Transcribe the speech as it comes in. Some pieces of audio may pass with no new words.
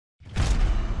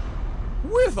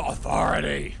with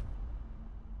authority.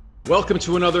 Welcome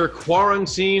to another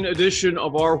quarantine edition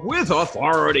of our With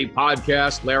Authority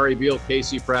podcast. Larry Beal,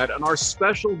 Casey Pratt, and our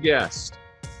special guest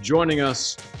joining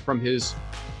us from his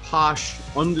posh,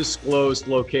 undisclosed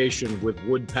location with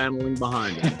wood paneling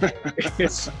behind him.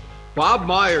 It's Bob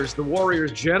Myers, the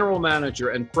Warriors general manager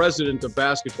and president of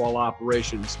basketball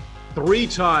operations,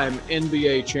 three-time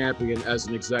NBA champion as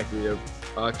an executive,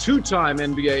 two-time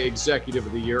NBA Executive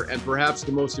of the Year, and perhaps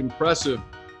the most impressive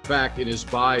fact in his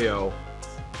bio,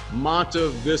 Monte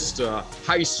Vista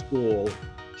High School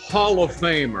Hall of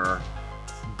Famer.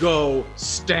 Go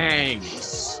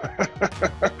Stangs.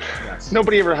 Yes.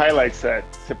 Nobody ever highlights that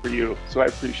except for you, so I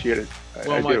appreciate it.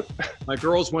 I do. My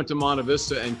girls went to Monte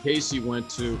Vista and Casey went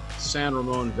to San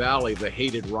Ramon Valley, the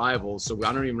hated rivals, so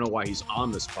I don't even know why he's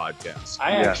on this podcast.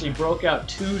 I actually broke out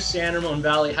 2 San Ramon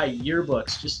Valley High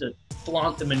yearbooks just to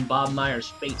flaunt them in Bob Myers'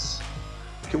 face.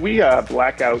 Can we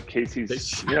black out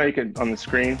Casey's, you can, on the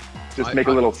screen, just make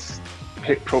a little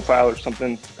profile or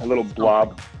something, a little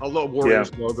blob. A little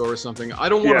Warriors logo or something. I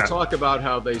don't want to talk about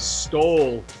how they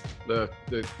stole the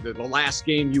last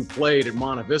game you played at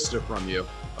Monte Vista from you.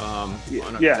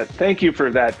 Thank you for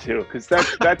that too, because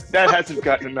that hasn't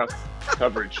gotten enough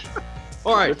coverage.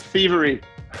 All right. It's thievery.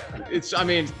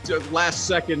 Last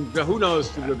second, who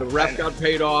knows? The ref got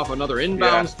paid off, another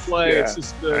inbounds play. It's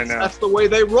just that's the way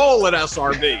they roll at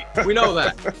SRV. We know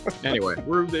that. Anyway,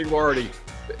 you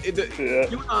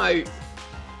and I,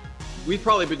 we've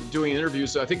probably been doing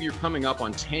interviews. I think you're coming up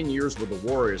on 10 years with the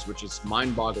Warriors, which is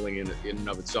mind-boggling in and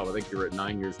of itself. I think you're at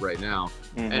 9 years right now.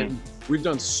 Mm-hmm. And we've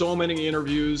done so many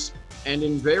interviews, and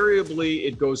invariably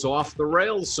it goes off the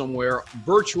rails somewhere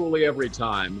virtually every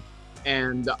time.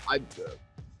 And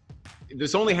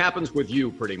this only happens with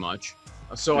you pretty much.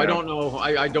 So I don't know.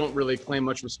 I don't really claim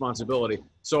much responsibility.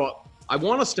 So I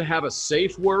want us to have a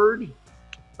safe word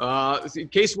in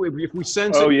case if we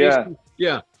sense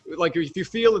like if you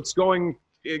feel it's going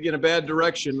in a bad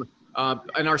direction,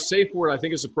 and our safe word I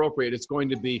think is appropriate. It's going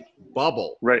to be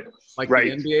bubble. Right. Like the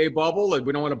NBA bubble. Like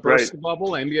we don't want to burst the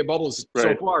bubble. NBA bubble is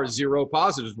so far 0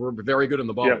 positives. We're very good in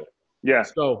the bubble. Yeah.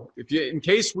 So in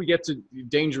case we get to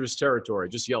dangerous territory,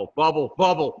 just yell bubble,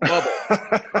 bubble, bubble.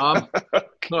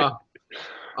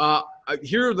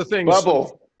 Here are the things.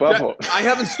 Bubble. I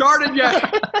haven't started yet.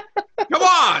 Come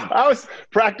on. I was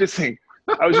practicing.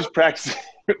 I was just practicing.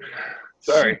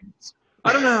 Sorry.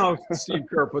 I don't know how Steve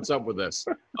Kerr puts up with this.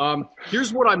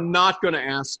 Here's what I'm not going to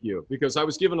ask you, because I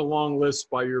was given a long list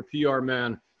by your PR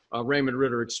man, Raymond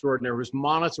Ritter extraordinaire, who's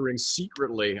monitoring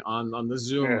secretly on the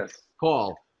Zoom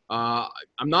call. I'm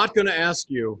not going to ask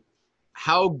you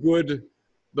how good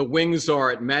the wings are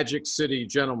at Magic City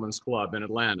Gentlemen's Club in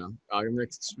Atlanta. I'm going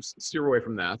to steer away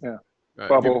from that. Yeah.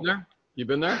 Bubble. You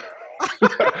been there?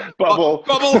 Bubble.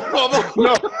 Bubble.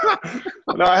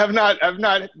 No, I have not. I've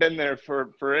not been there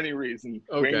for any reason,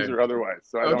 wings or otherwise.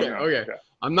 So I don't know. Okay.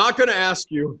 I'm not going to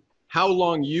ask you how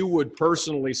long you would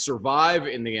personally survive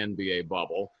in the NBA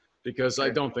bubble, because I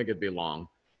don't think it'd be long.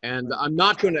 And I'm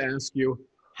not going to ask you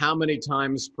how many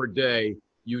times per day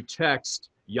you text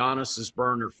Giannis's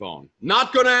burner phone.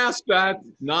 Not going to ask that.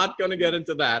 Not going to get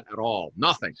into that at all.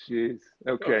 Nothing. Jeez.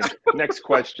 Okay. Next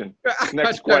question.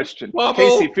 Bubble.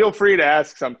 Casey, feel free to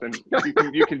ask something.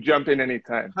 You can jump in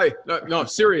anytime. Hey, no,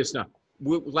 serious now.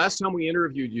 Last time we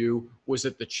interviewed you was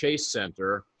at the Chase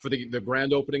Center for the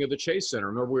grand opening of the Chase Center.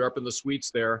 Remember, we were up in the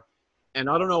suites there. And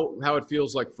I don't know how it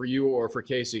feels like for you or for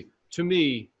Casey. To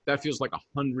me, that feels like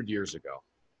 100 years ago.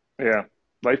 Yeah.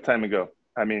 Lifetime ago.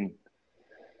 That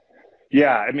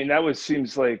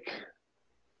seems like,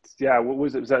 what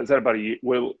was it? Was that about a year?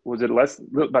 Was it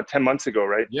about 10 months ago,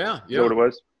 right? Yeah. Is that what it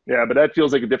was? Yeah, but that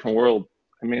feels like a different world.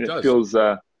 It feels,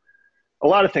 a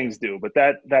lot of things do, but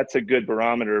that's a good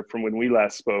barometer from when we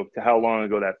last spoke to how long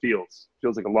ago that feels.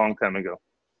 Feels like a long time ago.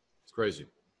 It's crazy.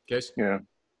 Case? Yeah.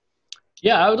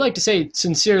 Yeah, I would like to say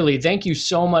sincerely, thank you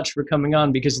so much for coming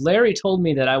on, because Larry told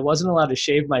me that I wasn't allowed to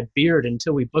shave my beard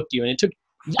until we booked you, and it took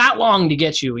that long to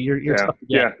get you. You're tough to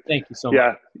get. Thank you so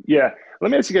much. Yeah.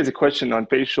 Let me ask you guys a question on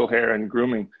facial hair and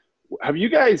grooming. Have you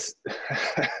guys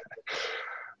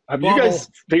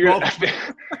figured?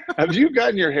 Have you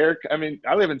gotten your hair?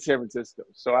 I live in San Francisco,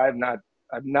 so I've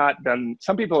not done.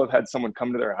 Some people have had someone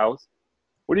come to their house.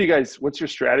 What's your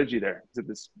strategy there? Is it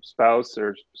the spouse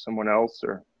or someone else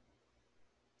or?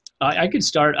 I could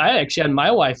start. I actually had my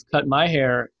wife cut my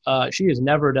hair. She has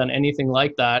never done anything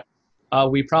like that.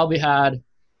 We probably had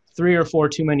 3 or 4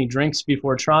 too many drinks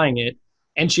before trying it.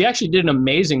 And she actually did an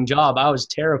amazing job. I was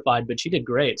terrified, but she did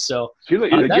great. So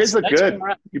you guys look good.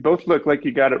 You both look like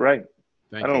you got it right.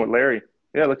 I don't know what Larry.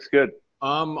 Yeah, it looks good.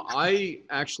 I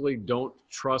actually don't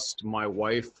trust my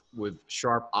wife with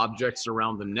sharp objects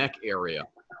around the neck area.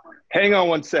 Hang on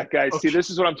one sec, guys. Okay. See, this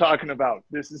is what I'm talking about.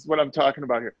 This is what I'm talking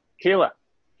about here. Kayla,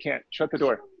 can't. Shut the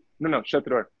door. No, shut the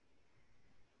door.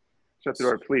 Shut the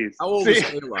door, please. How old is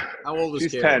Kayla? How old is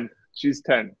She's Kayla? 10. She's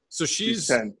 10. So she's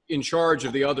 10. in charge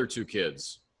of the other two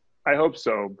kids. I hope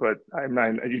so, but I'm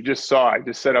not. You just saw. I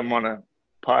just said I'm on a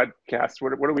podcast.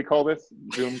 What do we call this?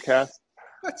 Zoomcast.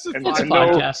 That's a And It's a no,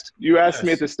 podcast. you asked me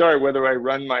Yes. at the start whether I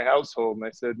run my household, and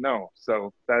I said no.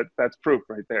 So that's proof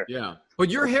right there. Yeah, but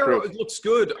your That's hair true. looks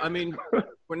good. I mean, but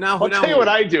now I'll tell you what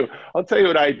I do.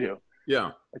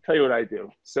 Yeah,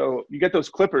 So you get those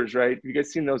clippers, right? You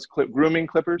guys seen those grooming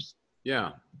clippers?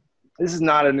 yeah. This is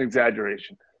not an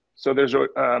exaggeration. So there's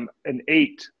an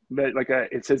 8,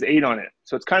 it says 8 on it.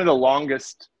 So it's kind of the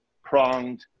longest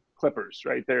pronged clippers,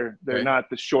 right? They're Okay. not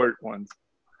the short ones.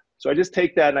 So I just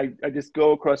take that and I just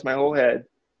go across my whole head.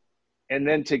 And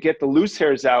then to get the loose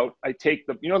hairs out, I take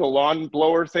the lawn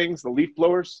blower things, the leaf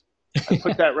blowers. I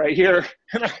put that right here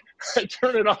and I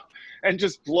turn it off and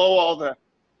just blow all the,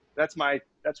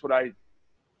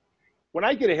 when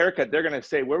I get a haircut, they're going to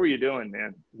say, what were you doing,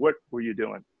 man? What were you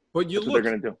doing? But you That's what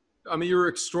they're look. going to do. I mean, you're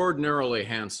extraordinarily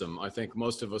handsome. I think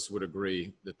most of us would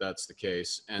agree that that's the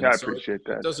case. And Yeah, I so appreciate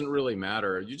that. It doesn't really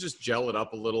matter. You just gel it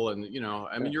up a little, and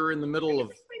I mean, you're in the middle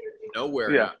of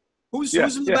nowhere. Yeah. Now. Who's Yeah,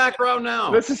 in the yeah. background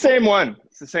now? That's the same one.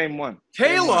 It's the same one.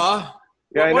 Kayla.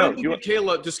 Yeah, I Why know. don't you get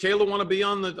Kayla? Does Kayla want to be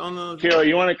on the? Kayla,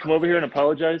 you want to come over here and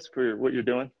apologize for what you're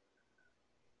doing?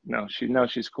 No,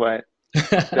 she's quiet.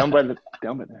 down by there.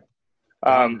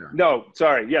 No,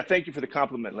 sorry. Yeah, thank you for the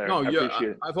compliment, Larry. No, I yeah.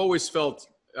 appreciate it. I've always felt.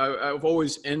 I've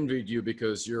always envied you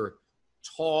because you're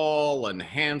tall and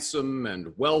handsome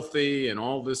and wealthy and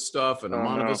all this stuff and a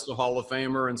Monte Vista Hall of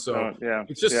Famer. And so Yeah,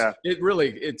 it's just, yeah.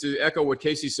 to echo what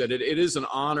Casey said, it is an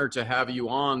honor to have you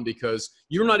on because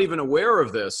you're not even aware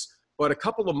of this. But a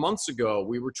couple of months ago,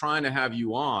 we were trying to have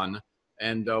you on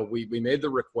and we made the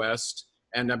request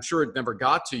and I'm sure it never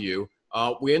got to you.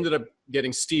 We ended up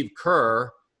getting Steve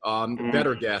Kerr,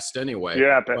 better guest anyway.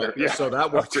 Yeah, better. But, Yeah. So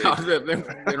that worked out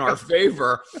in our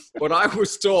favor. But I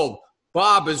was told,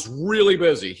 Bob is really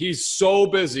busy. He's so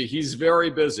busy. He's very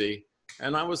busy.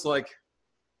 And I was like,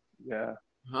 Yeah.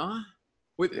 huh?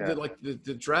 With Yeah.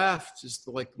 the draft is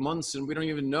like months and we don't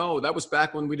even know. That was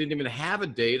back when we didn't even have a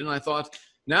date. And I thought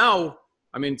now,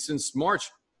 I mean, since March,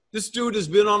 this dude has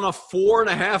been on a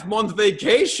 4.5 month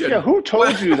vacation. Yeah, who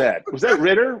told you that? Was that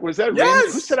Ritter? Was that Yes.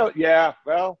 Ritter? Who said out? Yeah,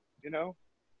 well,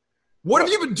 What have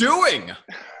you been doing?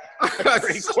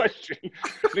 great question.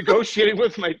 Negotiating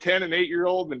with my 10 and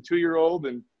 8-year-old and 2-year-old.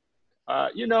 And,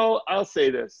 I'll say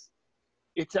this.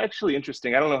 It's actually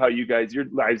interesting. I don't know how your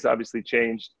lives obviously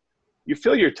changed. You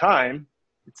fill your time.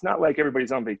 It's not like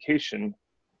everybody's on vacation.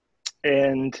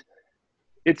 And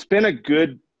it's been a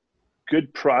good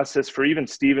process for even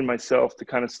Steve and myself to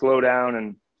kind of slow down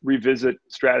and revisit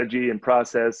strategy and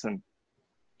process and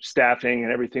staffing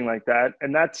and everything like that.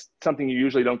 And that's something you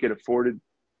usually don't get afforded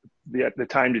the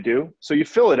time to do. So you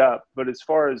fill it up. But as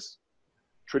far as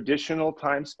traditional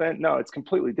time spent, no, it's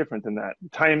completely different than that.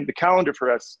 The calendar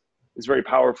for us is very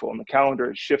powerful, and the calendar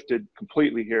has shifted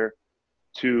completely here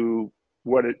to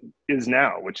what it is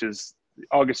now, which is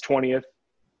August 20th.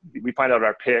 We find out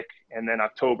our pick, and then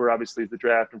October obviously is the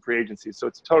draft and free agency. So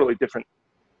it's a totally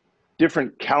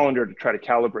different calendar to try to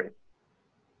calibrate.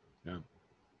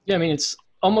 Yeah, I mean, it's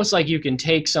almost like you can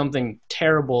take something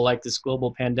terrible like this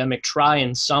global pandemic, try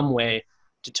in some way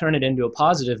to turn it into a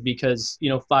positive because,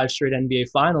 5 straight NBA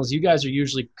finals, you guys are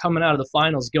usually coming out of the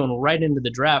finals, going right into the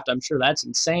draft. I'm sure that's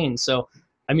insane. So,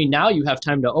 I mean, now you have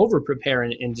time to over prepare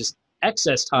and just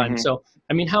excess time. Mm-hmm. So,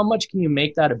 I mean, how much can you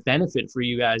make that a benefit for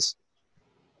you guys?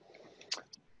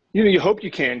 You hope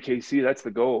you can, Casey. That's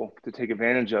the goal, to take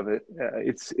advantage of it.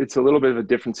 It's a little bit of a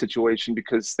different situation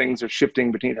because things are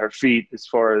shifting beneath our feet as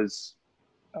far as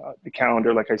the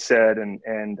calendar, like I said,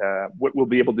 and what we'll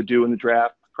be able to do in the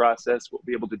draft process, what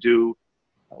we'll be able to do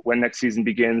when next season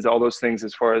begins, all those things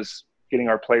as far as getting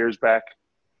our players back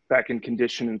in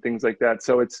condition and things like that.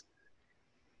 So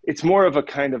it's more of a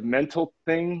kind of mental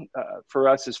thing for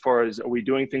us as far as, are we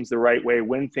doing things the right way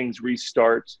when things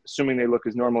restart, assuming they look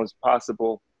as normal as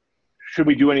possible? Should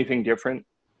we do anything different?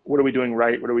 What are we doing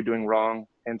right? What are we doing wrong?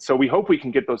 And so we hope we can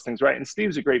get those things right. And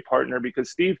Steve's a great partner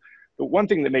because the one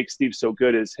thing that makes Steve so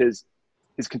good is his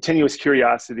continuous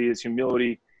curiosity, his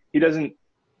humility. He doesn't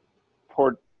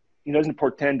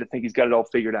portend to think he's got it all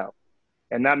figured out.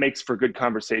 And that makes for good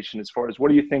conversation as far as, what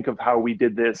do you think of how we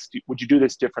did this? Would you do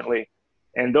this differently?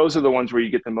 And those are the ones where you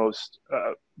get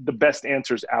the best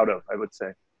answers out of, I would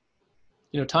say.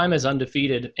 time is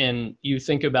undefeated, and you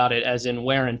think about it as in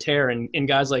wear and tear, and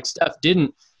guys like Steph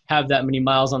didn't have that many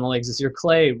miles on the legs this year.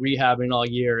 Clay rehabbing all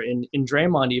year, and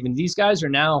Draymond even. These guys are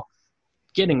now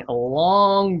getting a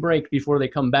long break before they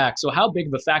come back. So how big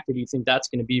of a factor do you think that's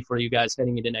going to be for you guys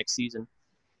heading into next season?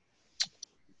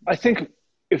 I think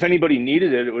if anybody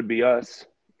needed it, it would be us.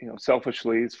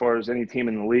 Selfishly, as far as any team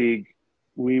in the league,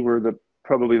 we were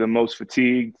probably the most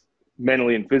fatigued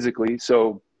mentally and physically.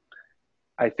 So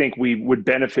I think we would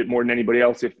benefit more than anybody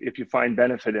else if you find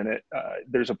benefit in it.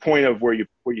 There's a point of where you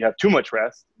have too much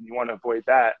rest, and you want to avoid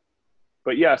that.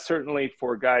 But yeah, certainly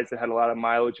for guys that had a lot of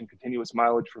mileage and continuous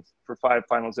mileage for 5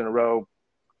 finals in a row,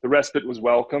 the respite was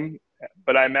welcome.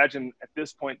 But I imagine at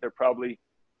this point they're probably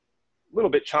a little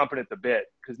bit chomping at the bit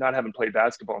because not having played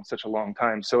basketball in such a long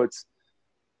time. So it's,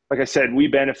 like I said, we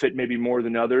benefit maybe more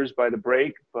than others by the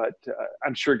break, but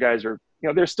I'm sure guys are,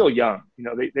 they're still young.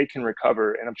 They can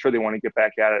recover, and I'm sure they want to get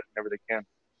back at it whenever they can.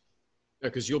 Yeah,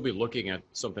 because you'll be looking at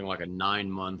something like a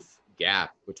 9-month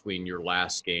gap between your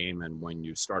last game and when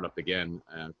you start up again.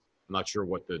 I'm not sure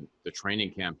what the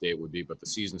training camp date would be, but the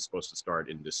season's supposed to start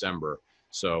in December.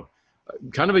 So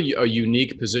kind of a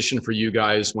unique position for you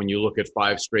guys when you look at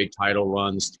 5 straight title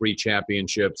runs, 3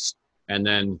 championships, and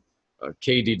then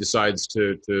KD decides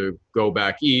to go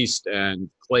back east, and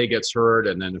Clay gets hurt,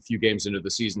 and then a few games into the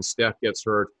season, Steph gets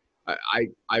hurt. I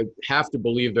have to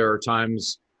believe there are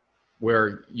times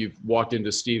where you've walked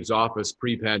into Steve's office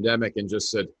pre-pandemic and just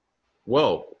said,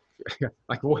 whoa,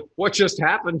 like what just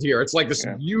happened here? It's like this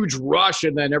huge rush,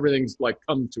 and then everything's like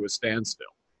come to a standstill.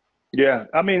 Yeah,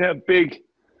 I mean, a big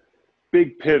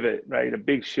pivot, right? A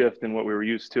big shift in what we were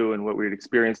used to and what we had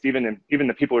experienced, even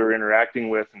the people we were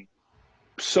interacting with, and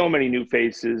so many new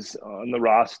faces on the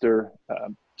roster,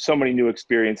 so many new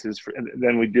experiences. And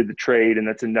then we did the trade, and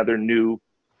that's another new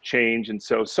change. And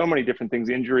so many different things.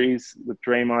 Injuries with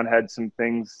Draymond had some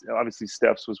things. Obviously,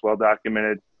 Steph's was well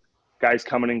documented. Guys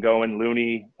coming and going.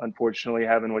 Looney, unfortunately,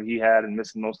 having what he had and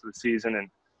missing most of the season,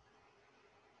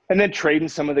 and then trading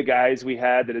some of the guys we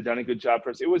had that had done a good job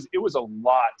for us. It was a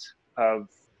lot of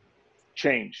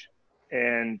change,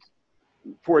 and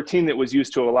for a team that was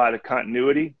used to a lot of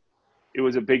continuity, it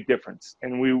was a big difference.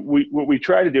 And what we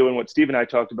tried to do, and what Steve and I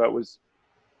talked about, was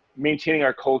maintaining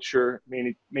our culture,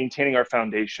 maintaining our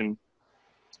foundation,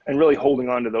 and really holding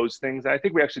on to those things. And I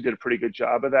think we actually did a pretty good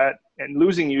job of that. And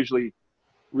losing usually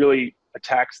really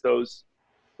attacks those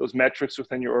metrics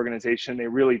within your organization. They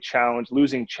really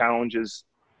losing challenges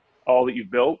all that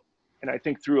you've built. And I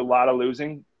think through a lot of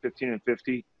losing,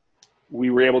 15-50, we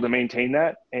were able to maintain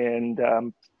that and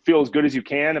feel as good as you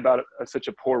can about such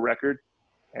a poor record,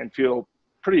 and feel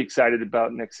pretty excited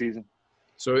about next season.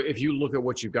 So if you look at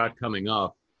what you've got coming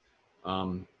up,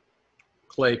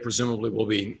 Clay presumably will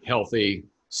be healthy.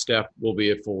 Steph will be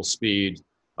at full speed.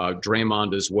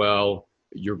 Draymond as well.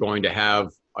 You're going to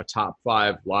have a top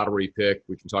 5 lottery pick.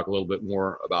 We can talk a little bit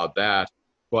more about that.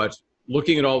 But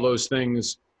looking at all those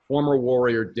things, former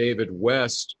Warrior David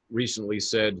West recently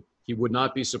said he would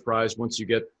not be surprised once you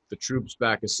get the troops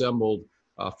back assembled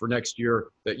for next year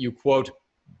that you, quote,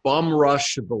 bum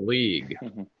rush the league.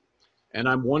 And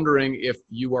I'm wondering if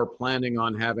you are planning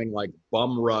on having like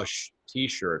bum rush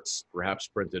t-shirts perhaps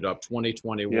printed up,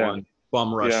 2021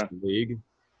 bum rush the league.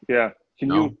 Yeah.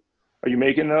 Are you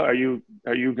making those? Are you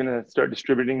going to start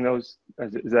distributing those?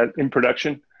 Is that in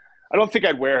production? I don't think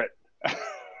I'd wear it.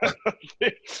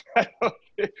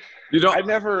 I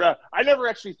never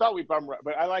actually thought we bum rush,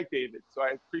 but I like David, so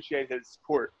I appreciate his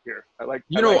support here.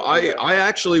 I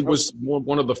actually was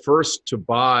one of the first to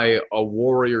buy a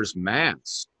Warriors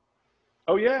mask.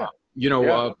 Oh yeah.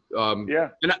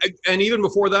 And even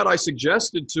before that, I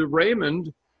suggested to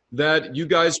Raymond that you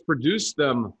guys produce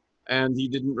them, and he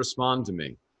didn't respond to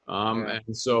me.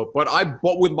 And so, but I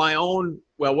bought with my own.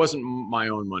 Well, it wasn't my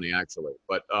own money actually,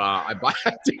 but I bought.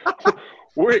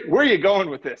 Where are you going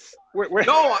with this?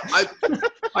 No,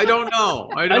 I don't know.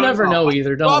 I never know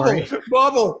either. Don't worry.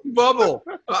 Bubble.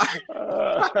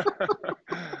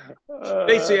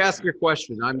 Stacey, ask your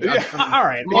question. I'm all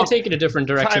right. We'll take it a different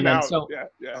direction then. So,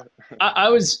 I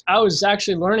was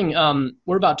actually learning.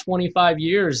 We're about 25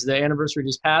 years. The anniversary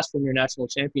just passed from your national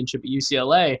championship at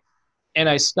UCLA, and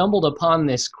I stumbled upon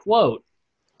this quote,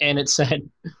 and it said,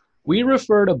 "We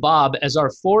refer to Bob as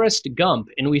our Forrest Gump,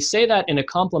 and we say that in a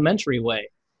complimentary way.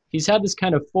 He's had this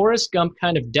kind of Forrest Gump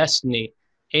kind of destiny.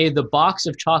 The box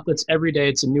of chocolates every day.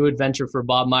 It's a new adventure for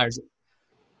Bob Myers."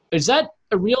 Is that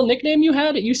a real nickname you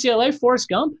had at UCLA, Forrest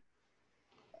Gump?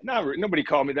 No, nobody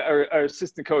called me that. Our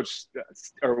assistant coach,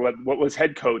 or what was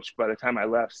head coach by the time I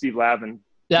left, Steve Lavin.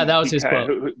 Yeah, that was his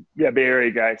quote. Bay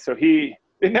Area guy. So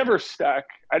it never stuck.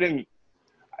 I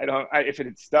if it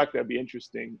had stuck, that'd be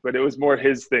interesting, but it was more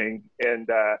his thing. And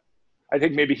I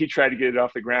think maybe he tried to get it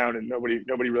off the ground and nobody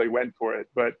really went for it.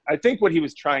 But I think what he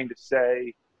was trying to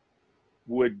say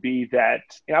would be that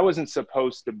I wasn't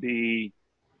supposed to be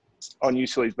on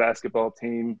UCLA's basketball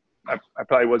team. I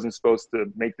probably wasn't supposed to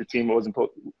make the team. I wasn't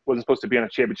supposed to be on a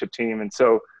championship team. And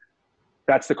so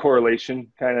that's the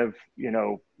correlation, kind of,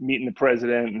 meeting the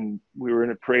president, and we were in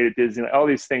a parade at Disney, all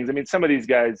these things. I mean, some of these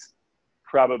guys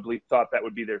probably thought that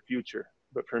would be their future,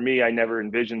 but for me, I never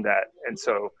envisioned that. And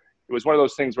so it was one of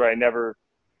those things where I never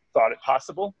thought it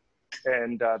possible.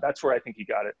 And that's where I think he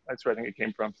got it. That's where I think it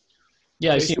came from.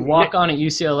 Yeah, I've seen walk on at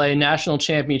UCLA, national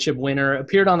championship winner,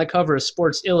 appeared on the cover of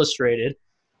Sports Illustrated,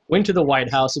 went to the White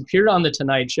House, appeared on The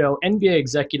Tonight Show, NBA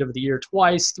Executive of the Year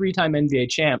twice, 3-time NBA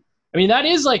champ. I mean, that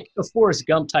is like a Forrest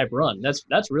Gump type run.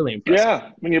 That's really impressive.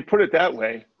 Yeah, when you put it that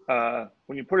way.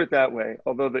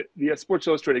 Although the Sports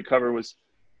Illustrated cover was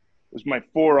my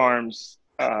forearms,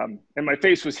 and my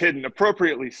face was hidden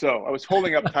appropriately so. I was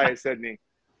holding up Tyus Edney.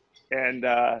 And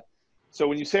so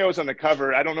when you say I was on the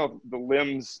cover, I don't know if the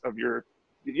limbs of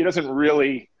it doesn't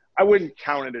really, I wouldn't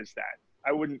count it as that.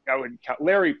 I wouldn't count.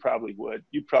 Larry probably would.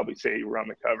 You'd probably say you were on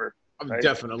the cover. Right?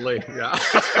 Definitely, yeah.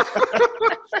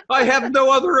 I have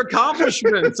no other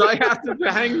accomplishments. I have to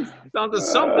hang on to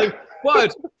something.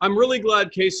 But I'm really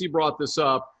glad Casey brought this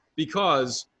up,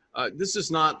 because this is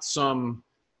not some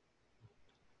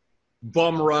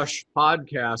bum rush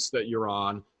podcast that you're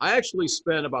on. I actually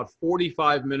spent about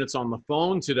 45 minutes on the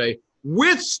phone today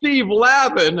with Steve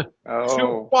Lavin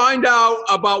to find out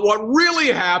about what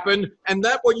really happened, and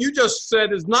that what you just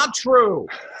said is not true.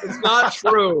 It's not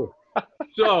true.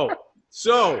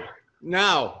 So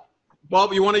now,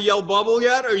 Bob, you want to yell bubble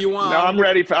yet, or you want? No, I'm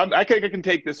ready. I think I can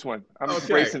take this one. I'm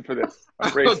bracing for this.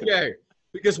 I'm bracing. Okay,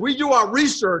 because we do our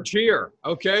research here.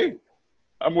 Okay.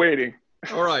 I'm waiting.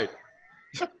 All right.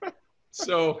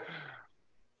 So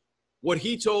what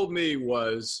he told me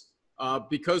was,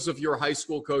 because of your high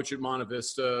school coach at Monte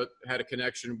Vista had a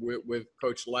connection with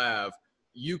Coach Lav,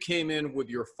 you came in with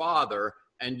your father,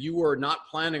 and you were not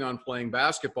planning on playing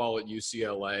basketball at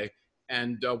UCLA,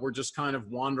 and were just kind of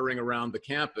wandering around the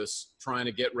campus trying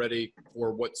to get ready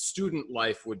for what student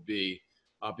life would be,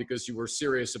 because you were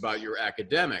serious about your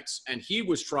academics. And he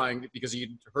was trying, because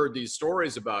he heard these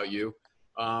stories about you,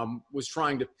 was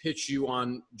trying to pitch you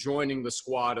on joining the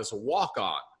squad as a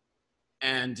walk-on.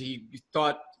 And he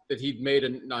thought that he'd made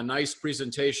a nice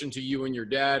presentation to you and your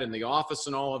dad in the office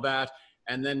and all of that.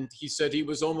 And then he said he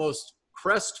was almost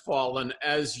crestfallen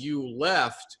as you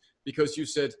left, because you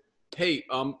said, hey,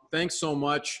 thanks so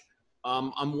much.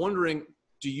 I'm wondering,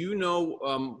 do you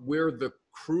know where the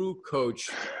crew coach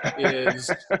is?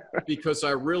 Because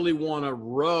I really want to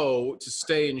row to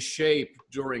stay in shape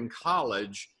during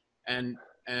college. And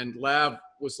Lav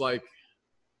was like,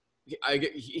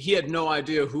 he had no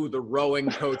idea who the rowing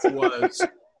coach was.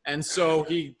 And so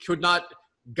he could not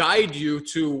guide you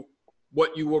to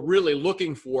what you were really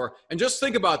looking for. And just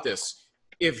think about this.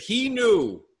 If he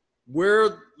knew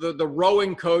where the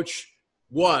rowing coach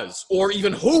was, or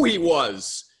even who he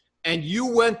was, and you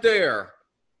went there,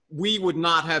 we would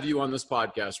not have you on this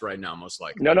podcast right now, most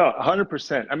likely. No,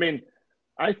 100%. I mean,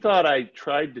 I thought I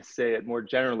tried to say it more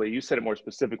generally. You said it more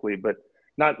specifically, but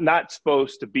not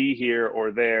supposed to be here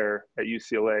or there at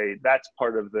UCLA. That's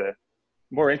part of the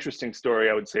more interesting story,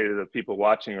 I would say, to the people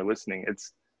watching or listening.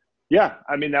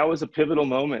 I mean, that was a pivotal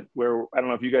moment where, I don't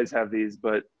know if you guys have these,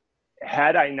 but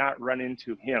had I not run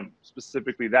into him,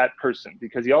 specifically that person,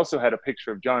 because he also had a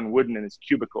picture of John Wooden in his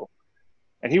cubicle,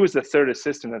 and he was the third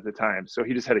assistant at the time. So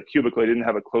he just had a cubicle. He didn't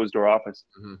have a closed door office.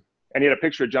 Mm-hmm. And he had a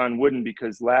picture of John Wooden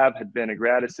because Lav had been a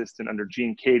grad assistant under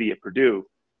Gene Cady at Purdue,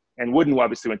 and Wooden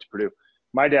obviously went to Purdue.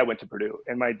 My dad went to Purdue,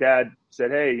 and my dad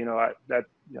said, hey,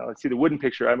 let's see the Wooden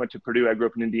picture. I went to Purdue. I grew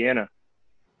up in Indiana.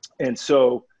 And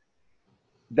so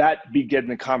that began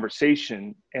the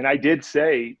conversation. And I did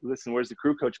say, listen, where's the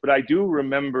crew coach? But I do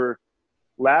remember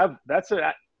Lav,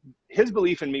 his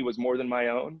belief in me was more than my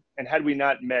own. And had we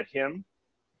not met him,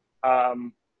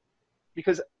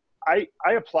 because I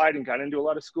applied and got into a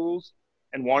lot of schools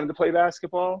and wanted to play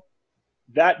basketball.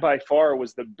 That by far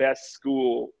was the best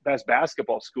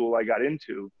basketball school I got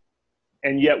into.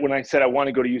 And yet when I said I want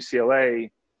to go to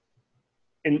UCLA,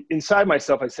 inside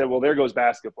myself, I said, well, there goes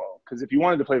basketball. Because if you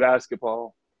wanted to play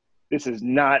basketball,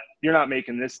 you're not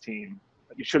making this team.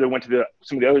 You should have went to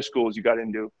some of the other schools you got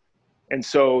into. And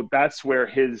so that's where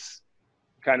his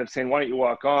kind of saying, why don't you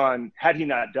walk on? Had he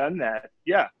not done that,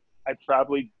 I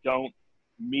probably don't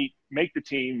make the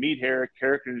team, meet Herrick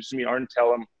introduces me, Arn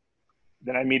Tellem.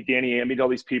 Then I meet Danny, I meet all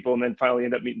these people, and then finally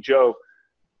end up meeting Joe.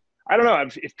 I don't know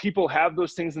if people have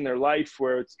those things in their life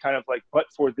where it's kind of like, but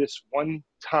for this one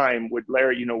time, would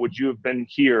Larry, would you have been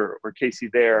here or Casey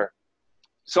there?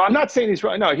 So I'm not saying he's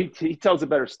wrong. No, he tells a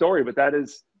better story, but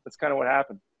that's kind of what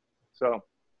happened. So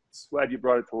glad you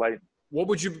brought it to light. What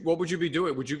would you be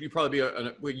doing? Would you probably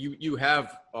be you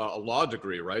have a law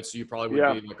degree, right? So you probably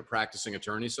would be like a practicing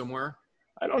attorney somewhere.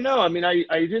 I don't know. I mean, I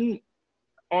didn't.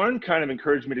 Arn kind of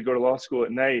encouraged me to go to law school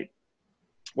at night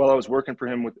while I was working for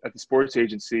him at the sports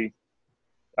agency.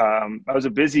 I was a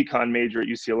BussyCon major at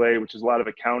UCLA, which is a lot of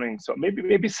accounting. So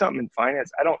maybe something in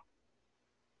finance.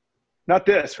 Not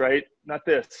this, right? Not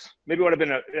this. Maybe it would have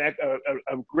been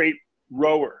a great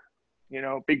rower.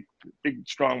 Big,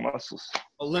 strong muscles.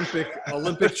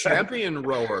 Olympic champion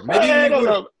rower.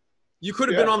 Maybe you could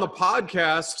have been on the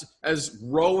podcast as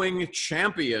rowing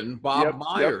champion Bob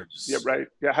Myers. Yep, right.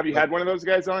 Yeah. Have you had one of those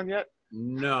guys on yet?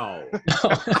 No.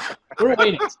 We're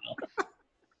waiting.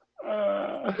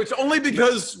 It's only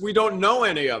because we don't know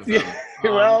any of them.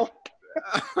 Well.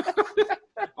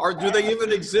 Or do they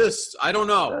even exist? I don't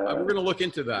know. We're going to look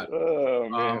into that. Oh,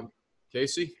 man.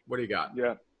 Casey, what do you got?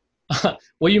 Yeah.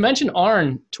 Well, you mentioned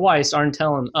Arn twice, Arn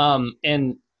Tellem,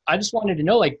 and I just wanted to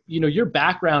know, your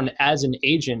background as an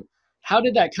agent, how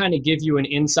did that kind of give you an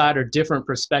inside or different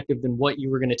perspective than what you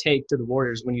were going to take to the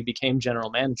Warriors when you became general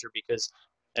manager? Because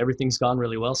everything's gone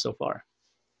really well so far.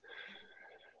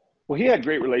 Well, he had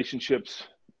great relationships.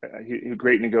 He's a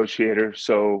great negotiator.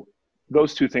 So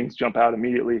those two things jump out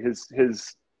immediately.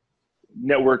 His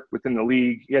network within the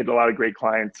league, he had a lot of great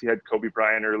clients. He had Kobe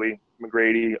Bryant early,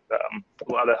 McGrady,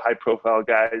 a lot of high-profile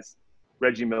guys.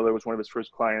 Reggie Miller was one of his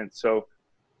first clients. So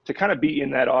to kind of be in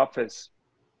that office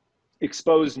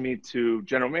exposed me to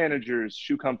general managers,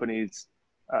 shoe companies,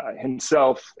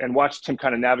 himself, and watched him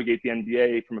kind of navigate the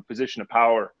NBA from a position of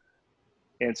power.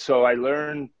 And so I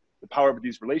learned the power of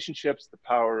these relationships, the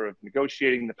power of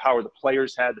negotiating, the power the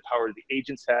players had, the power the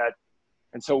agents had.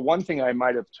 And so one thing I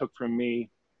might have took from me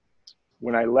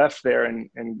when I left there and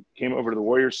came over to the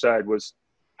Warriors side was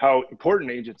how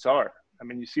important agents are. I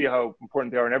mean, you see how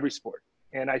important they are in every sport.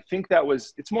 And I think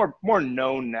it's more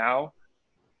known now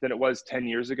than it was 10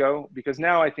 years ago, because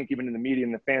now I think even in the media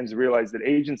and the fans realize that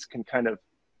agents can kind of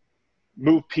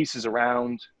move pieces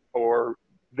around, or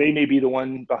they may be the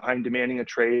one behind demanding a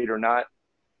trade or not.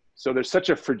 So there's such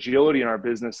a fragility in our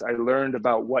business. I learned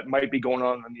about what might be going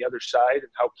on the other side and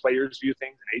how players view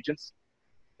things and agents,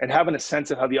 and having a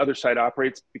sense of how the other side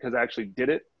operates, because I actually did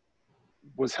it,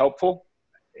 was helpful.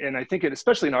 And I think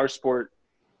especially in our sport,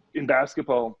 in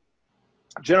basketball,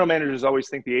 general managers always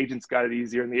think the agents got it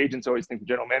easier, and the agents always think the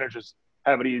general managers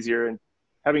have it easier. And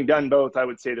having done both, I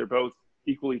would say they're both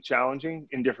equally challenging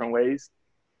in different ways.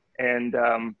 And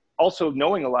also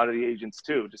knowing a lot of the agents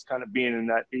too, just kind of being in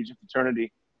that agent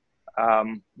fraternity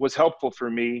was helpful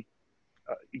for me.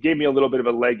 It gave me a little bit of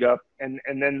a leg up. And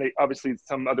then obviously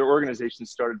some other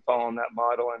organizations started following that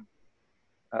model.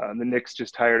 And the Knicks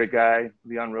just hired a guy,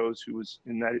 Leon Rose, who was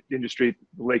in that industry.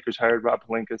 The Lakers hired Rob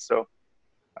Pelinka. So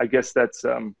I guess that's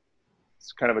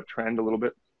it's kind of a trend a little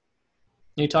bit.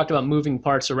 You talked about moving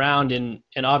parts around, and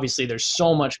obviously there's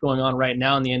so much going on right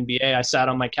now in the NBA. I sat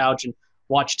on my couch and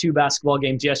watched 2 basketball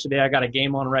games yesterday. I got a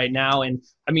game on right now. And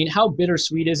I mean, how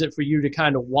bittersweet is it for you to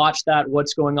kind of watch that,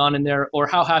 what's going on in there, or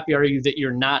how happy are you that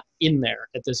you're not in there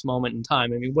at this moment in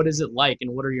time? I mean, what is it like,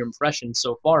 and what are your impressions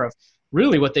so far of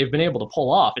really what they've been able to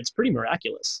pull off? It's pretty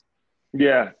miraculous.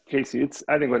 Yeah, Casey,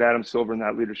 I think what Adam Silver and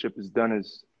that leadership has done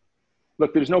is,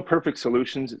 look, there's no perfect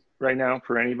solutions right now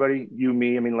for anybody. You,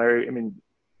 me, I mean, Larry, I mean,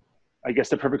 I guess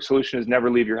the perfect solution is never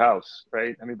leave your house,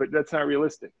 right? I mean, but that's not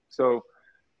realistic. So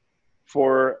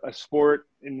for a sport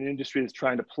in an industry that's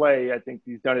trying to play, I think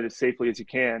he's done it as safely as he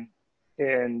can.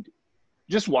 And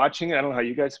just watching it, I don't know how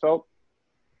you guys felt.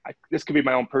 This could be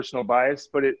my own personal bias,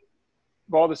 but of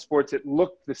all the sports, it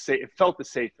felt the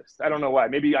safest. I don't know why.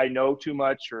 Maybe I know too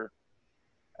much, or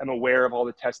I'm aware of all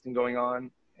the testing going on.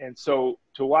 And so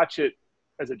to watch it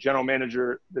as a general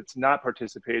manager that's not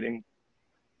participating,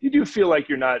 you do feel like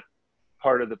you're not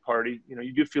part of the party.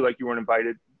 You do feel like you weren't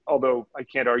invited, although I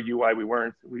can't argue why we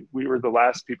weren't. We were the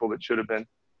last people that should have been.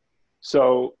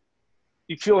 So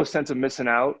you feel a sense of missing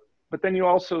out, but then you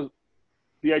also,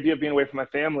 the idea of being away from my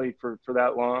family for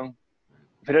that long,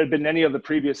 if it had been any of the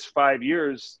previous 5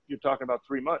 years, you're talking about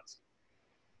 3 months.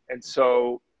 And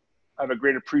so I have a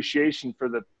great appreciation for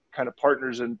the kind of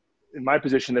partners in my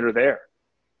position that are there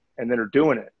and that are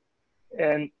doing it,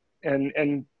 and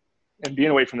being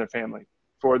away from their family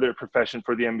for their profession,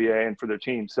 for the NBA, and for their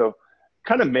team. So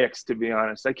kind of mixed, to be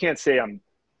honest. I can't say I'm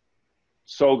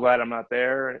so glad I'm not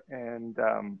there, and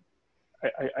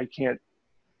I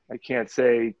can't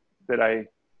say that I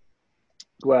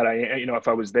glad if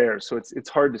I was there. So it's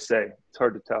hard to say. It's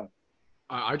hard to tell.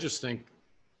 I just think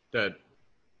that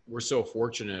we're so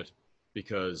fortunate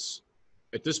because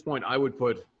at this point I would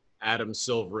put Adam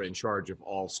Silver in charge of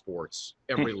all sports,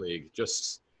 every league.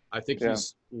 I think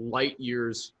he's light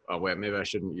years. Oh wait, maybe I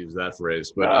shouldn't use that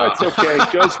phrase, but it's okay.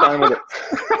 Joe's fine with it.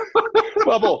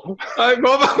 Bubble.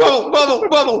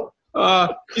 Bubble.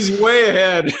 He's way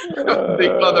ahead.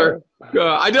 Big brother.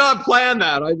 I did not plan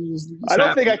that. I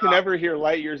don't think I can ever hear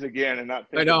light years again and not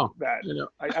think of that. I know.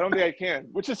 I don't think I can,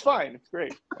 which is fine. It's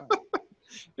great.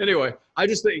 Anyway, I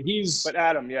just think he's. But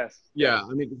Adam, yes. Yeah,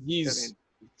 I mean, he's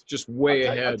just way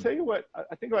ahead. I'll tell you what.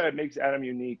 I think what makes Adam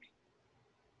unique.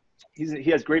 He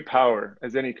has great power,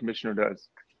 as any commissioner does,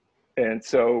 and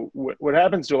so what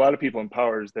happens to a lot of people in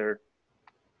power is they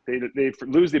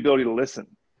lose the ability to listen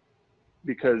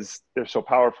because they're so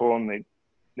powerful and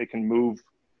they can move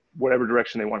whatever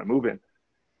direction they want to move in.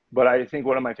 But I think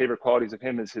one of my favorite qualities of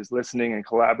him is his listening and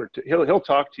collaborative. He'll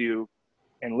talk to you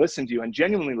and listen to you and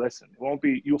genuinely listen.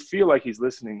 You'll feel like he's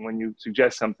listening when you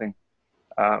suggest something.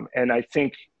 And I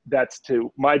think that's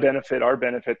to my benefit, our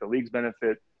benefit, the league's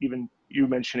benefit. Even you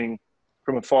mentioning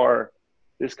from afar,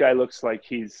 this guy looks like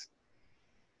he's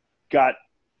got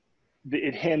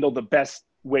it handled the best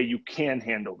way you can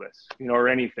handle this, or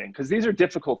anything. Because these are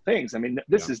difficult things. I mean,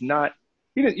 this is not,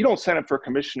 you don't sign up for a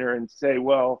commissioner and say,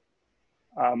 well,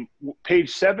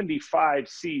 page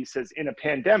 75C says in a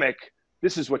pandemic,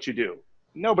 this is what you do.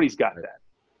 Nobody's got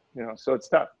that, so it's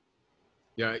tough.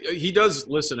 Yeah, he does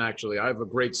listen, actually. I have a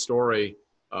great story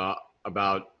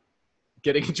about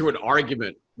getting into an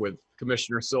argument with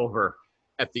Commissioner Silver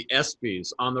at the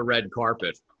ESPYs on the red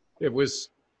carpet. It was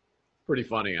pretty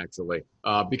funny, actually,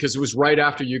 because it was right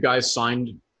after you guys signed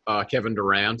Kevin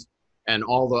Durant, and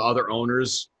all the other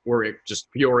owners were just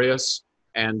furious.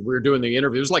 And we were doing the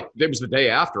interview. It was the day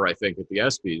after, I think, at the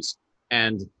ESPYs.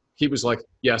 And he was like,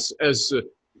 yes, as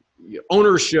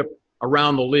ownership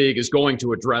around the league is going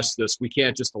to address this. We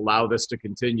can't just allow this to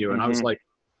continue. And I was like,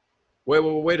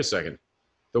 wait a second.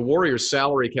 The Warriors'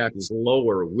 salary cap is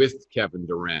lower with Kevin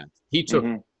Durant. He took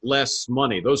less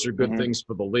money. Those are good things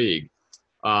for the league.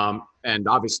 And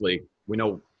obviously, we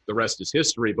know the rest is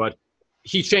history, but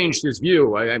he changed his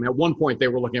view. I mean, at one point they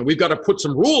were looking at, we've got to put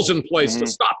some rules in place to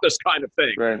stop this kind of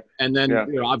thing. Right. And then,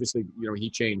 obviously, he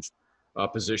changed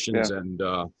positions and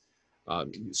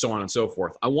so on and so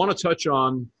forth. I want to touch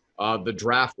on the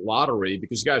draft lottery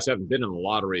because you guys haven't been in the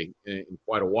lottery in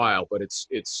quite a while, but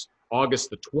it's August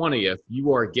the 20th.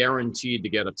 You are guaranteed to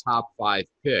get a top 5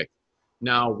 pick.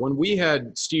 Now, when we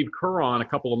had Steve Kerr on a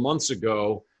couple of months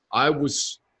ago, I'm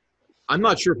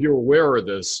not sure if you're aware of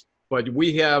this, but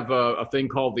we have a thing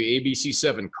called the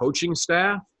ABC7 coaching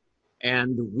staff,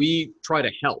 and we try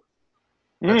to help.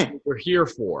 That's what we're here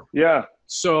for. Yeah.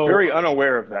 So very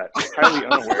unaware of that. Highly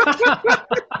unaware.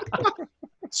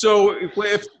 So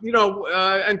if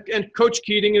and Coach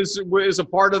Keating is a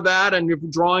part of that, and you're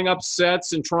drawing up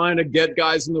sets and trying to get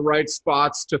guys in the right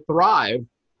spots to thrive.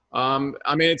 I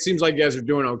mean, it seems like you guys are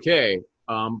doing okay,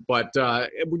 but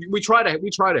we try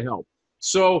to help.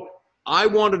 So I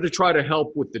wanted to try to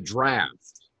help with the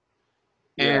draft,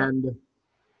 and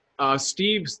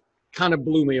Steve kind of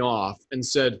blew me off and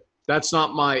said, "That's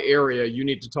not my area. You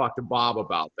need to talk to Bob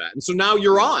about that." And so now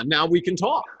you're on. Now we can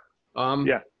talk.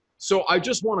 So I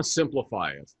just want to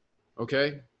simplify it.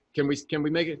 Okay, can we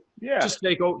make it? Yeah. Just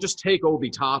take Obi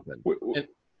Toppin.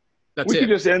 That's we it. can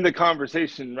just end the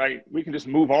conversation, right? We can just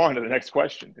move on to the next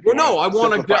question. Well, no, I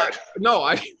want to.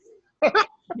 No,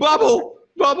 Bubble.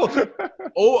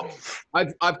 Oh,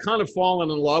 I've kind of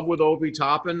fallen in love with Obi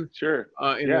Toppin. Sure.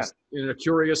 In a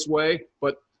curious way,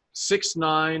 but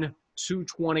 6'9",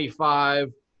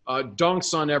 225,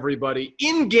 dunks on everybody.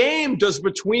 In game, does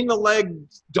between the leg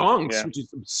dunks, which is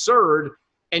absurd,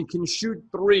 and can shoot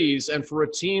threes. And for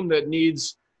a team that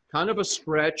needs kind of a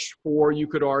stretch for, you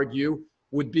could argue,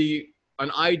 would be an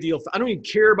ideal. I don't even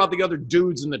care about the other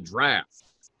dudes in the draft.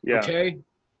 Yeah. Okay.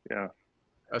 Yeah.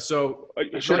 So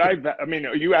I mean,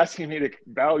 are you asking me to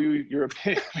value your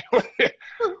opinion?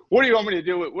 What do you want me to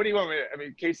do with? What do you want me to? I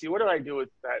mean, Casey, what do I do with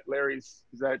that? Larry's,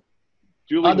 is that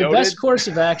duly noted? The best course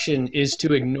of action is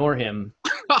to ignore him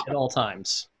at all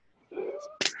times.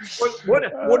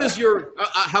 What is your?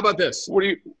 How about this? What do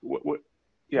you?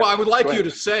 Well, I would like you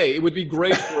to say, it would be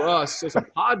great for us as a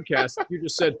podcast if you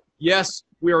just said, yes,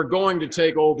 we are going to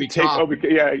take Obi Toppin.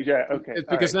 Okay.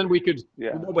 Because then we could,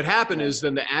 what would happen is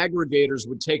then the aggregators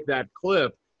would take that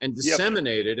clip and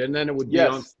disseminate it, and then it would be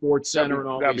on SportsCenter and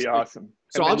all that'd these be things. awesome.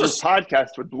 So and I'll just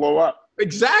podcast would blow up.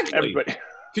 Exactly. Everybody.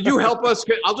 Could you help us?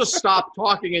 I'll just stop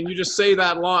talking and you just say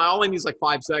that line. All I need is like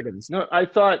 5 seconds. No, I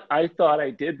thought I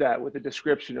did that with a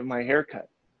description of my haircut.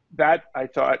 That I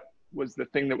thought was the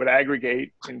thing that would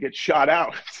aggregate and get shot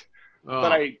out.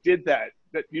 But I did that.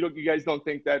 That you guys don't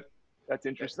think that that's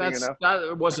interesting enough?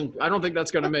 That wasn't. I don't think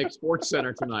that's going to make Sports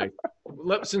Center tonight.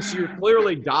 Since you're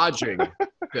clearly dodging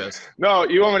this. No,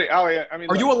 you want me to? Oh, yeah. I mean,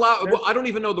 are you allowed? Well, I don't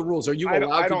even know the rules. Are you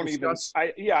allowed to discuss?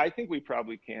 I think we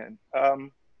probably can.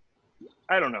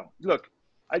 I don't know. Look,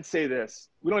 I'd say this: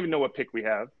 we don't even know what pick we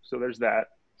have, so there's that.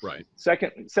 Right.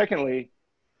 Secondly,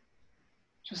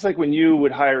 just like when you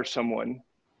would hire someone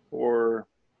or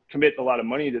commit a lot of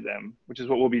money to them, which is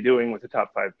what we'll be doing with the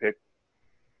top 5 pick,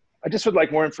 I just would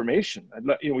like more information.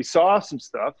 We saw some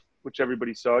stuff, which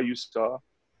everybody saw, you saw,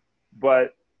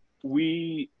 but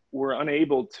we were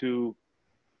unable to,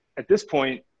 at this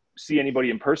point, see anybody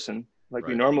in person like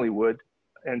we normally would.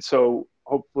 And so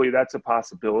hopefully that's a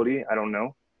possibility. I don't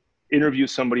know. Interview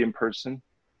somebody in person.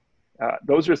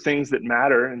 Those are things that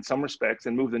matter in some respects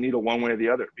and move the needle one way or the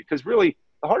other. Because really,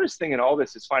 the hardest thing in all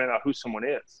this is finding out who someone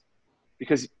is,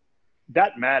 because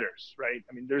that matters, right?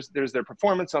 I mean, there's their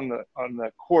performance on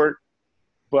the court,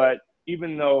 but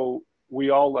even though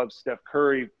we all love Steph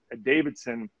Curry at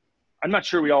Davidson, I'm not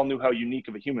sure we all knew how unique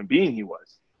of a human being he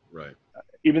was. Right.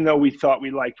 Even though we thought we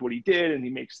liked what he did, and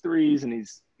he makes threes, and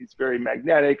he's very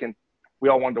magnetic, and we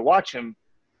all wanted to watch him,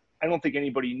 I don't think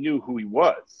anybody knew who he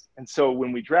was. And so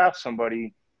when we draft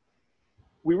somebody,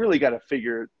 we really got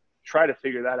to try to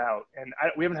figure that out. And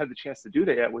we haven't had the chance to do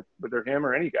that yet with him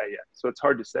or any guy yet. So it's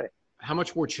hard to say. How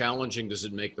much more challenging does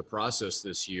it make the process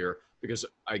this year? Because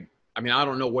I mean, I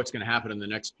don't know what's going to happen in the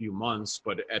next few months,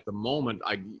 but at the moment,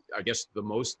 I guess the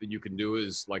most that you can do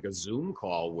is like a Zoom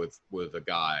call with a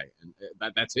guy, and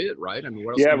that's it, right? I mean,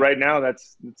 what else? Yeah, right now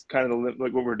that's kind of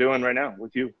like what we're doing right now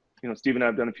with you. Steve and I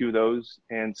have done a few of those,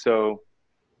 and so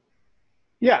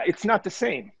yeah, it's not the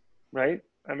same, right?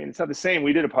 I mean, it's not the same.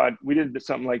 We did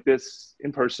something like this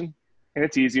in person, and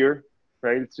it's easier,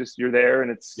 right? It's just you're there,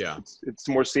 and it's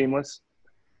more seamless.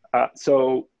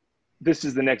 So this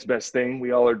is the next best thing.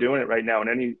 We all are doing it right now.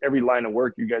 And every line of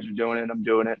work, you guys are doing it, I'm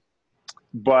doing it.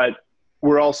 But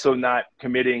we're also not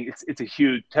committing. It's a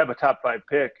huge, to have a top 5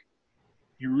 pick,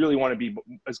 you really want to be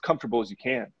as comfortable as you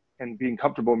can. And being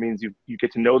comfortable means you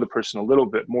get to know the person a little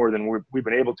bit more than we've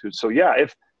been able to. So yeah,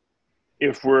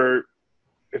 if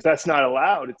that's not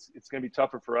allowed, it's going to be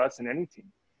tougher for us and any team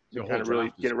to kind of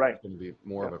really get it right. It's going to be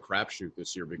more of a crapshoot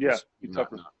this year because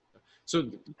tougher. So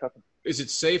is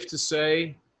it safe to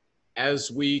say,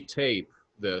 as we tape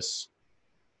this,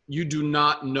 you do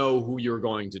not know who you're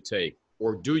going to take,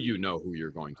 or do you know who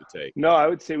you're going to take? No, I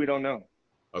would say we don't know.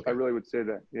 Okay. I really would say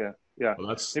that. Yeah. Well,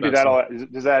 does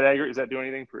that do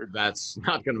anything for? That's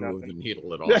not going to move the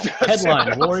needle at all.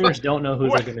 Headline: Warriors don't know who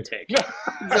they're going to take.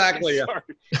 Exactly.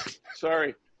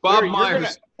 Sorry. Bob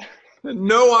Myers.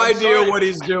 No idea what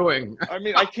he's doing. I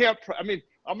mean, I can't. I mean,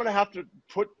 I'm going to have to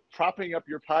put propping up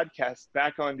your podcast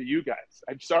back onto you guys.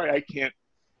 I'm sorry, I can't.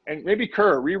 And maybe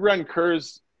rerun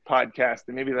Kerr's podcast,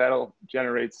 and maybe that'll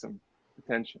generate some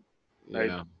attention. Right?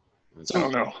 Yeah. I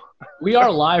don't know. We are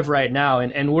live right now,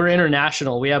 and we're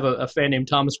international. We have a fan named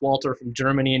Thomas Walter from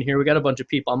Germany in here. We got a bunch of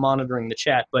people monitoring the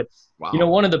chat. But,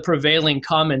 one of the prevailing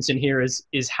comments in here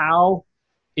is how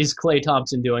is Klay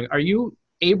Thompson doing? Are you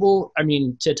able,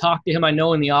 to talk to him? I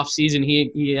know in the offseason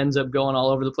he ends up going all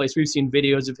over the place. We've seen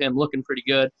videos of him looking pretty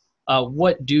good.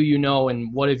 What do you know,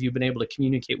 and what have you been able to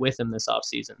communicate with him this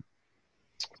offseason?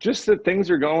 Just that things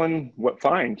are going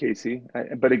fine, Casey.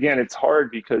 But again, it's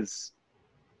hard because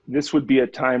this would be a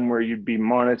time where you'd be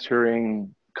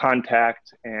monitoring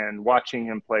contact and watching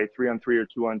him play 3-on-3 or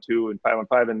 2-on-2 and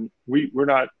 5-on-5, and we're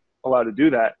not allowed to do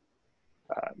that.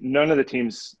 None of the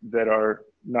teams that are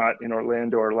not in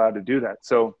Orlando are allowed to do that.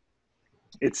 So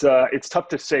it's tough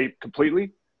to say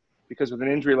completely, because with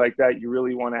an injury like that, you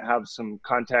really want to have some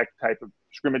contact type of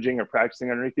scrimmaging or practicing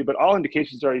underneath you. But all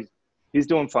indications are he's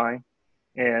doing fine,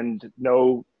 and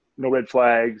no red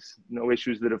flags, no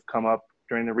issues that have come up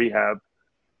during the rehab.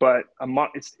 But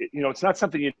it's not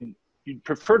something you'd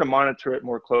prefer to monitor it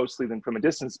more closely than from a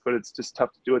distance, but it's just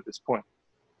tough to do at this point.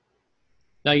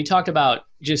 Now, you talk about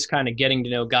just kind of getting to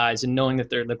know guys and knowing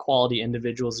that they're the quality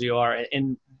individuals you are,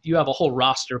 and you have a whole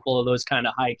roster full of those kind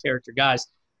of high character guys.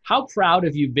 How proud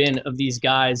have you been of these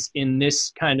guys in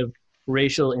this kind of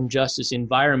racial injustice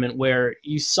environment where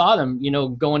you saw them,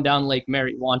 going down Lake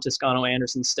Merritt, Juan Toscano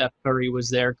Anderson, Steph Curry was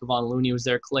there, Kevon Looney was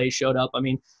there, Klay showed up.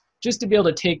 Just to be able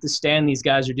to take the stand these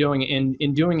guys are doing and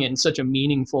in doing it in such a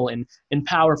meaningful and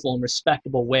powerful and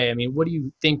respectable way. What do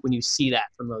you think when you see that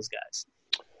from those guys?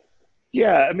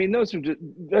 Yeah,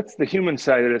 that's the human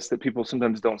side of this that people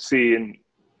sometimes don't see. And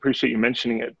appreciate you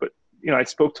mentioning it. But, I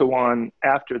spoke to Juan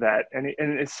after that, and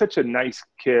it's such a nice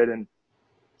kid and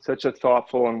such a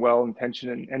thoughtful and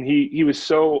well-intentioned. And he was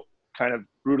so kind of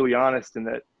brutally honest in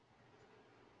that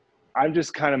I'm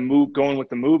just kind of going with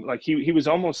the move. Like he was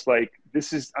almost like,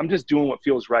 I'm just doing what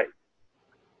feels right.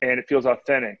 And it feels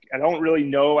authentic. I don't really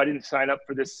know. I didn't sign up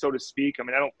for this, so to speak. I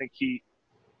mean, I don't think he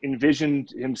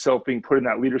envisioned himself being put in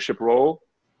that leadership role,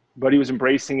 but he was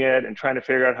embracing it and trying to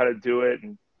figure out how to do it.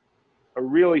 And a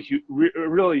really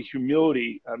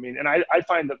humility. I mean, and I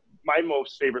find that my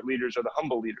most favorite leaders are the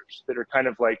humble leaders that are kind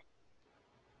of like,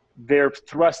 they're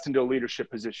thrust into a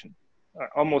leadership position,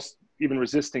 almost even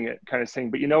resisting it, kind of saying,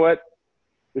 but you know what?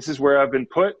 This is where I've been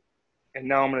put, and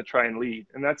now I'm going to try and lead.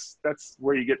 And that's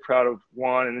where you get proud of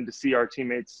Juan, and then to see our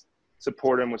teammates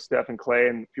support him with Steph and Clay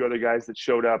and a few other guys that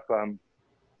showed up.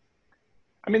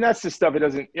 I mean, that's the stuff.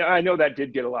 I know that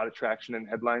did get a lot of traction in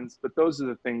headlines, but those are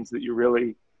the things that you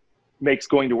really makes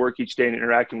going to work each day and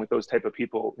interacting with those type of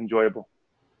people enjoyable.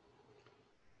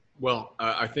 Well,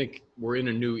 I think we're in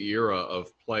a new era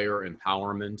of player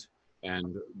empowerment,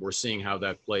 and we're seeing how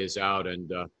that plays out.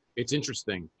 And it's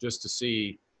interesting just to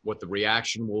see what the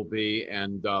reaction will be.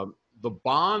 And the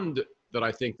bond that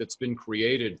I think that's been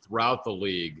created throughout the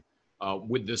league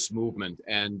with this movement.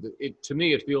 And to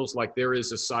me, it feels like there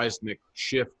is a seismic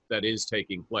shift that is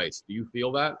taking place. Do you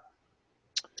feel that?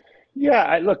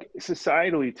 Yeah, look,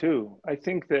 societally too. I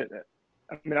think that,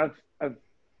 I mean,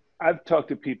 I've talked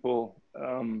to people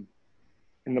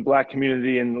in the Black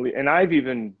community, and I've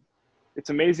even, it's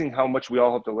amazing how much we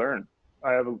all have to learn.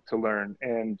 I have to learn,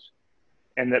 and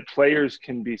that players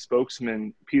can be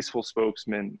spokesmen, peaceful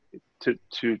spokesmen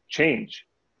to change.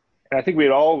 And I think we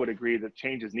all would agree that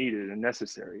change is needed and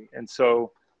necessary. And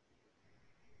so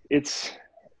it's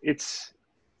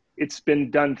been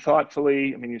done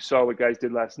thoughtfully. I mean, you saw what guys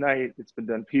did last night. It's been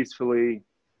done peacefully.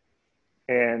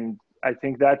 And I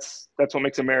think that's what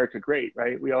makes America great,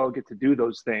 right? We all get to do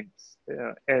those things.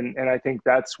 And I think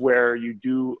that's where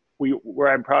where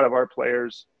I'm proud of our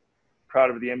players, proud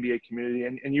of the NBA community.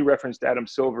 And you referenced Adam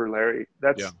Silver, Larry.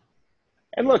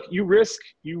 And look, you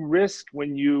risk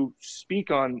when you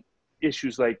speak on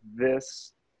issues like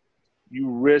this, you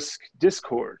risk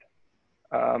discord,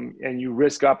 and you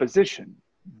risk opposition.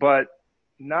 But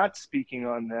not speaking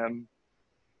on them,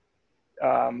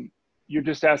 you're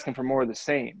just asking for more of the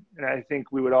same. And I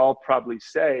think we would all probably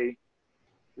say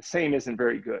the same isn't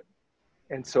very good.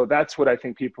 And so that's what I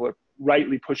think people are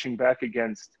rightly pushing back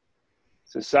against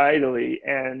societally.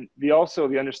 And also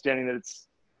the understanding that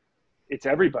it's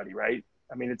everybody, right?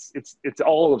 I mean, it's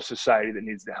all of society that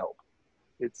needs the help.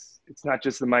 It's not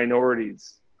just the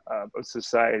minorities of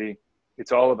society.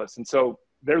 It's all of us. And so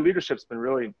their leadership's been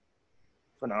really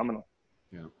phenomenal.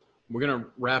 Yeah. We're going to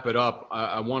wrap it up.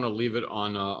 I want to leave it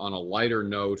on a lighter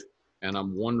note. And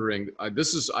I'm wondering, I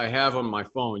have on my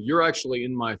phone. You're actually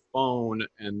in my phone,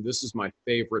 and this is my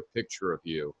favorite picture of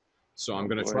you. So I'm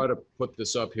going to try to put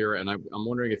this up here, and I'm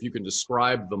wondering if you can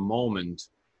describe the moment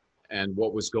and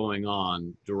what was going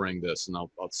on during this. And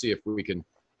I'll see if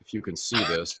you can see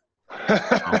this.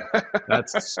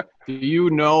 Do you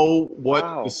know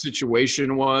what the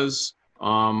situation was?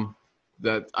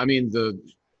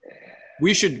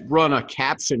 We should run a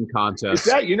caption contest.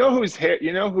 Is that,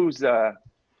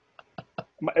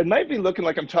 it might be looking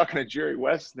like I'm talking to Jerry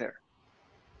West there.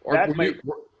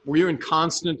 Were you in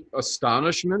constant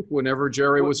astonishment whenever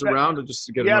Jerry was around, just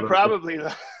to get? Yeah, probably.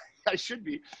 I should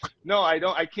be. No, I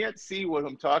don't. I can't see what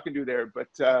I'm talking to there, but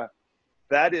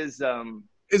that is.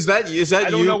 Is that you? I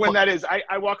don't know when that is.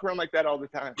 I walk around like that all the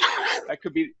time. That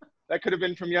could have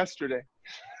been from yesterday.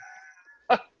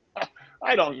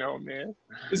 I don't know, man.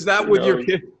 Is that with your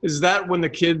kid? Is that when the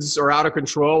kids are out of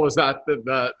control? Is that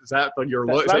your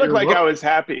look? I look like I was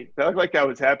happy. I look like I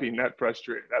was happy, not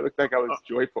frustrated. I looked like I was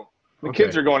joyful. The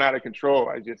kids are going out of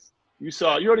control. You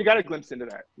already got a glimpse into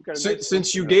that.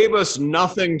 Since you gave us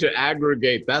nothing to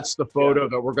aggregate, that's the photo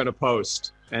that we're going to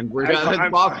post. And we're going to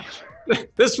Bob.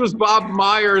 This was Bob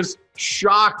Myers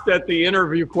shocked at the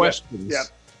interview questions. Yeah.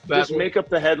 Just make up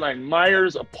the headline.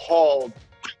 Myers appalled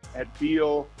at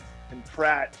Beal and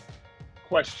Pratt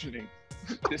questioning.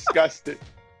 Disgusted.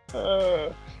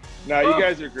 You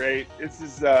guys are great.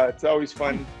 It's always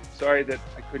fun. Sorry that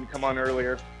I couldn't come on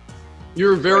earlier.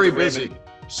 You're very busy. Busy.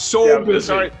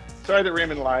 Sorry that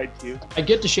Raymond lied to you. I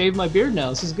get to shave my beard now.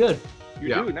 This is good.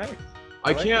 You do, nice.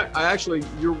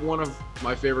 You're one of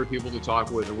my favorite people to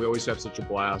talk with, and we always have such a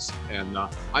blast. And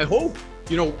I hope,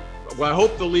 well, I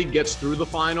hope the league gets through the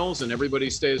finals and everybody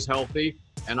stays healthy.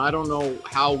 And I don't know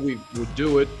how we would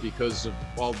do it because of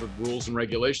all the rules and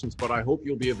regulations, but I hope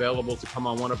you'll be available to come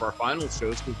on one of our final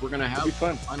shows because we're going to have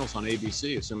finals on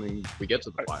ABC, assuming we get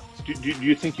to the finals. Do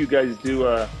you think you guys do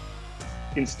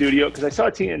in studio? Because I saw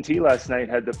TNT last night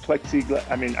had the plexiglass.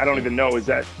 I mean, I don't even know.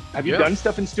 Have you done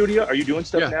stuff in studio? Are you doing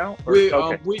stuff now? Or,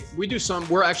 we do some.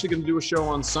 We're actually going to do a show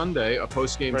on Sunday, a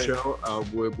post-game show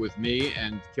with me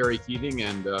and Kerry Keating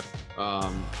and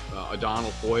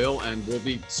O'Donnell Foyle, and we'll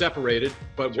be separated,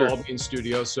 but we'll all be in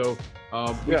studio. So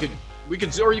we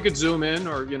could, or you could Zoom in,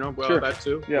 or that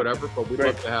too, whatever. But we'd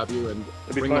love to have you and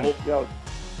bring the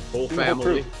whole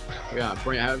family.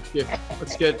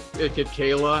 Let's get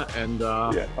Kayla and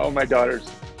all my daughters.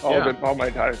 All my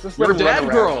daughters. Let's Your dad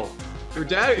girl. Your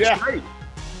dad is great.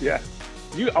 Yeah.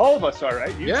 All of us are,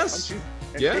 right? Yes.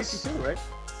 And Casey too, right?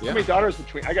 Yeah. How many daughters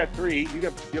between? I got 3. You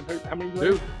have how many?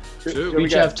 Two. We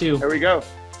each have 2. There we go.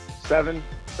 7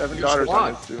 daughters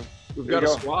on this too. We've got a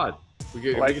squad.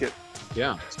 I like it.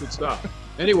 Yeah, it's good stuff.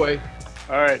 Anyway.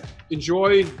 All right.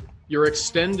 Enjoy your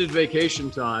extended vacation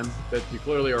time that you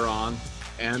clearly are on,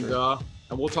 and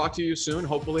we'll talk to you soon,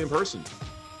 hopefully in person.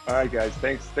 All right, guys.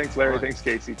 Thanks, Larry. Right. Thanks,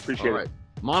 Casey. Appreciate it.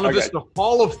 Monta Vista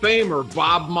Hall of Famer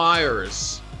Bob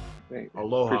Myers.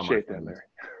 Aloha. Appreciate that, Larry.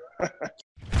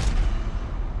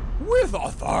 With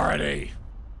authority.